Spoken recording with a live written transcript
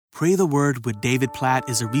Pray the Word with David Platt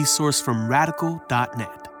is a resource from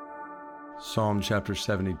radical.net. Psalm chapter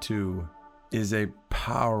 72 is a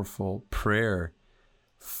powerful prayer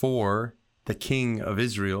for the King of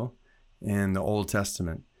Israel in the Old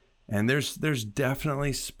Testament. And there's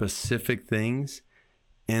definitely specific things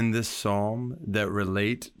in this psalm that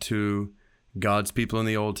relate to God's people in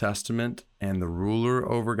the Old Testament and the ruler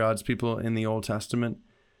over God's people in the Old Testament.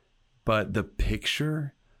 But the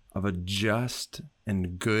picture of a just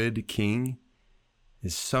and good king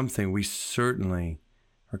is something we certainly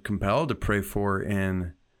are compelled to pray for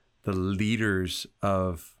in the leaders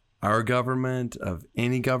of our government, of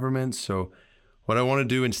any government. So what I want to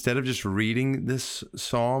do, instead of just reading this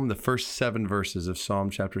psalm, the first 7 verses of Psalm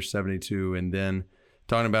chapter 72, and then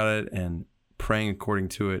talking about it and praying according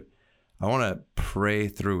to it, I want to pray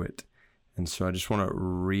through it. And so I just want to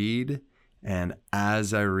read, and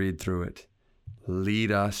as I read through it,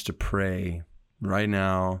 lead us to pray right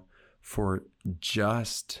now for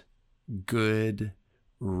just, good,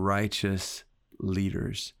 righteous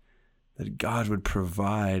leaders, that God would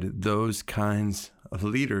provide those kinds of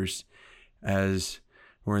leaders as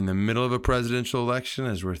we're in the middle of a presidential election,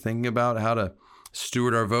 as we're thinking about how to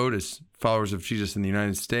steward our vote as followers of Jesus in the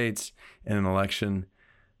United States in an election.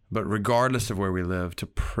 But regardless of where we live, to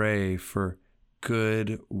pray for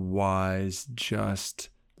good, wise, just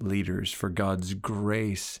leaders, for God's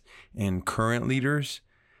grace in current leaders,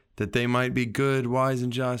 that they might be good, wise,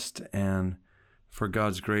 and just, and for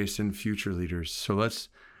God's grace in future leaders. So let's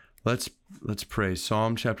pray.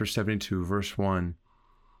 Psalm chapter 72, verse 1.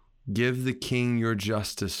 Give the king your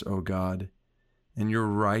justice, O God, and your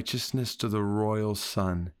righteousness to the royal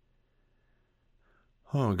son.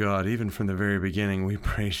 Oh God, even from the very beginning, we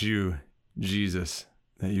praise you, Jesus,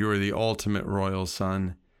 that you are the ultimate royal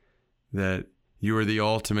son, that you are the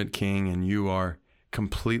ultimate king, and you are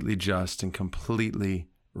completely just and completely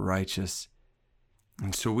righteous.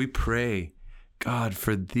 And so we pray, God,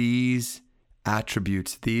 for these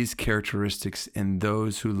attributes, these characteristics in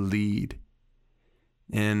those who lead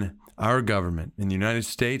in our government, in the United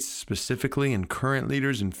States specifically, and current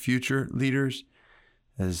leaders and future leaders,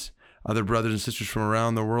 as other brothers and sisters from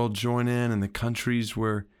around the world join in the countries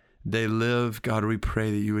where they live. God, we pray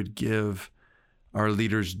that you would give our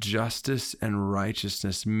leaders justice and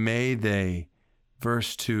righteousness. May they,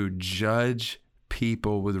 verse 2, judge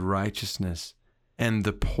people with righteousness and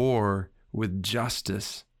the poor with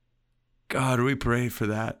justice. God, we pray for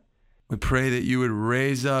that. We pray that you would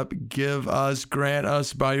raise up, give us, grant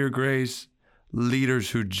us by your grace, leaders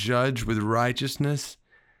who judge with righteousness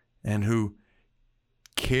and who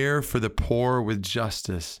care for the poor with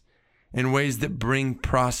justice in ways that bring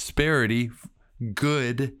prosperity,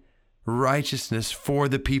 good, righteousness for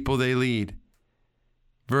the people they lead.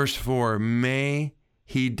 Verse 4, may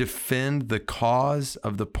he defend the cause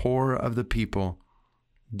of the poor of the people,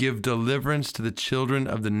 give deliverance to the children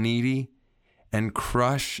of the needy, and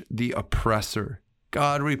crush the oppressor.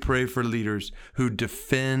 God, we pray for leaders who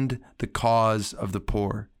defend the cause of the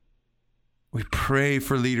poor. We pray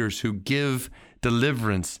for leaders who give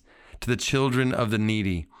deliverance to the children of the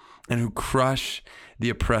needy and who crush the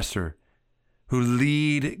oppressor, who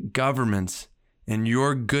lead governments in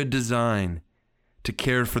your good design to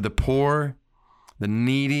care for the poor, the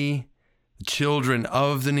needy, the children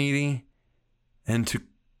of the needy, and to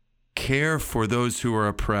care for those who are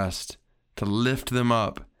oppressed, to lift them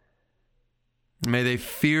up. May they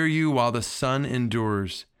fear you while the sun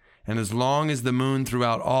endures, and as long as the moon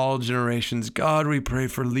throughout all generations. God, we pray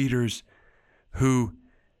for leaders who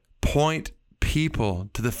point people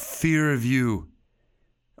to the fear of you,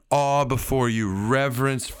 awe before you,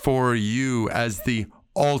 reverence for you as the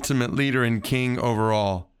ultimate leader and king over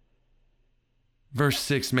all. Verse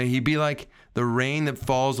 6, may he be like the rain that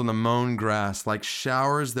falls on the mown grass, like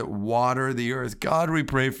showers that water the earth. God, we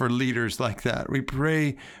pray for leaders like that. We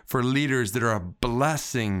pray for leaders that are a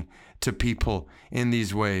blessing to people in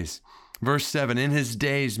these ways. Verse 7, in his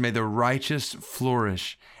days may the righteous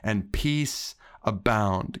flourish and peace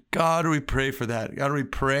abound. God, we pray for that. God, we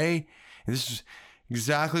pray, and this is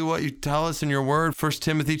exactly what you tell us in your word, 1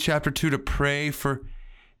 Timothy chapter 2, to pray for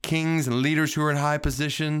kings and leaders who are in high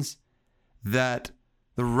positions, that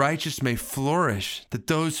the righteous may flourish, that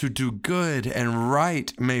those who do good and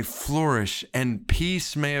right may flourish, and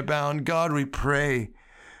peace may abound. God, we pray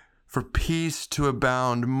for peace to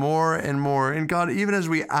abound more and more. And God, even as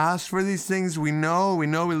we ask for these things, we know we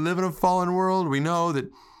live in a fallen world. We know that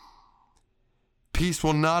peace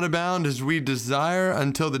will not abound as we desire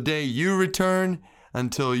until the day you return,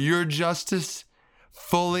 until your justice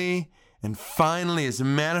fully and finally is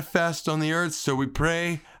manifest on the earth. So we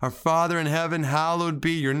pray, our Father in heaven, hallowed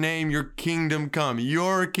be your name, your kingdom come,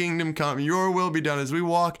 your will be done. As we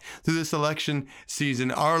walk through this election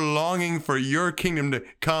season, our longing for your kingdom to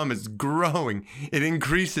come is growing. It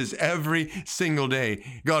increases every single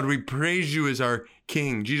day. God, we praise you as our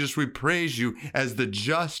King. Jesus, we praise you as the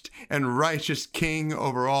just and righteous King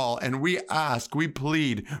over all. And we ask, we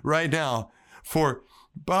plead right now for,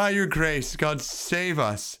 by your grace, God, save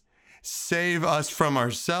us. Save us from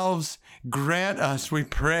ourselves. Grant us, we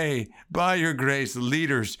pray, by your grace,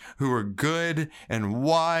 leaders who are good and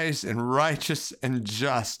wise and righteous and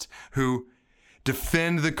just, who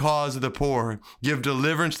defend the cause of the poor, give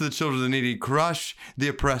deliverance to the children of the needy, crush the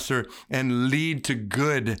oppressor, and lead to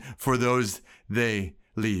good for those they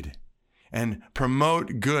lead, and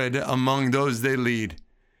promote good among those they lead,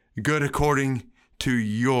 good according to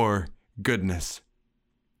your goodness.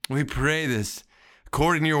 We pray this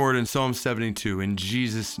according to your word in Psalm 72, in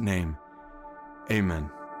Jesus' name, amen.